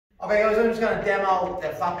Okay guys, I'm just going to demo the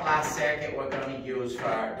fat blast circuit we're going to use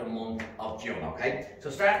for the month of June, okay?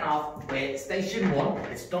 So starting off with station 1,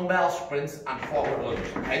 it's dumbbell sprints and forward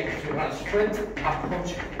lunges, okay? So we're going to sprint and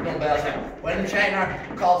punch dumbbells out. When the trainer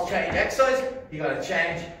calls change exercise, you got to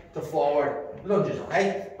change to forward lunges,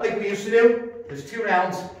 okay? Like we used to do, there's 2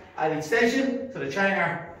 rounds at each station, so the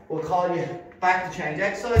trainer will call you back to change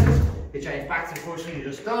exercises. You change back to the first one you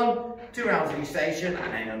just done, 2 rounds at each station,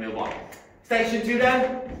 and then you'll move on. Station 2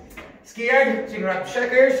 then, Ski-Erk, so you can wrap the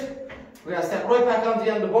checkers. We're going to step right back onto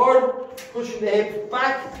the end of the board, pushing the hips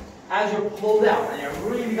back as you're pulled out, and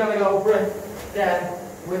you're really going to go for it then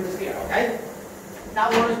with the Ski-Erk, okay?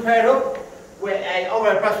 That one is paired up with a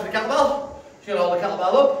overhead press with the kettlebell. So you'll hold the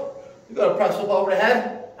kettlebell up, you've got to press up over the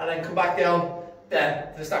head, and then come back down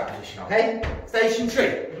then to the start position, okay? Station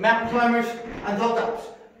 3, mountain climbers and toe taps.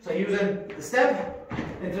 So using the step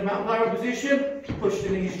into the mountain climber position, push the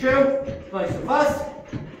knees through, nice and fast.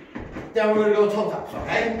 Then we're going to go toe taps,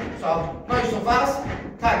 okay? So nice and fast,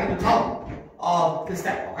 tagging the top of the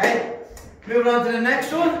step, okay? Moving on to the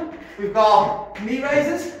next one, we've got knee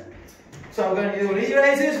raises. So we're going to do knee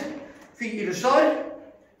raises, feet either side,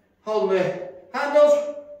 holding the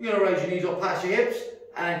handles. You're going to raise your knees up past your hips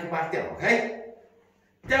and then come back down, okay?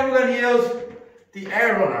 Then we're going to use the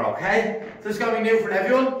air runner, okay? So it's going to be new for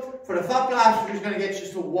everyone. For the fat blast, we're just going to get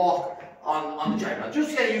you to walk on the treadmill.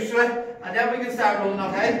 Just get used to it, and then we can start rolling,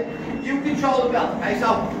 okay? You control the belt, okay?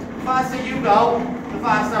 So the faster you go, the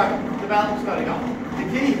faster the belt is going to go.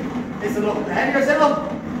 The key is to look ahead of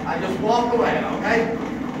yourself and just walk away, okay?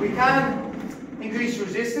 We can increase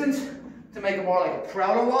resistance to make it more like a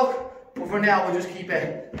prowler walk, but for now we'll just keep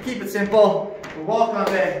it simple. We'll walk on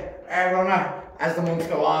the air runner. As the months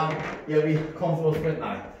go on, you'll be comfortable sprinting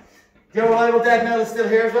now. The arrival Deadmill is still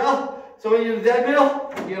here as well. So when you're in the Deadmill,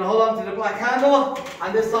 you're going to hold on to the black handle,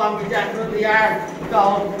 and this time we definitely are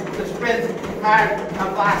going to sprint hard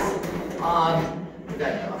and fast on the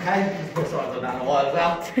Deadmill, okay? I've done that in a while as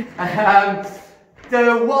well.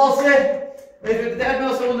 The wall sit, if you're the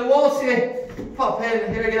Deadmill, so on the wall sit, pop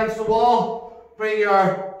in here against the wall, bring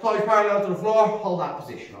your toes parallel to the floor, hold that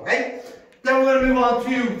position, okay? Then we're going to move on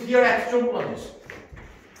to T-Rex jump lunges.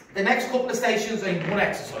 The next couple of stations are in one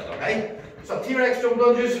exercise, okay? So T-Rex jump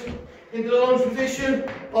lunges, into the lunge position,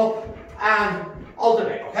 up and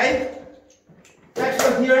alternate, okay? Next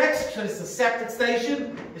one, T-Rex, so it's a separate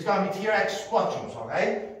station, it's going to be T-Rex squat jumps,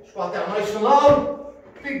 okay? Squat down nice and low,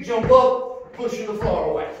 big jump up, pushing the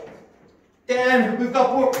floor away. Then we've got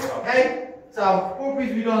burpees, okay? So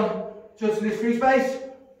burpees we've done just in this free space,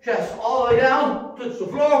 chest all the way down, touch the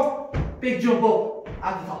floor, big jump up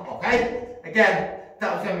at the top, okay? Again,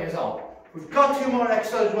 that was going to be a zone. We've got 2 more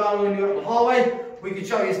exercises as well when you're in the hallway. We can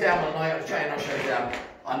show you them on the night of the trainer, I'll show you them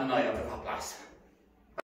on the night of the fat blast.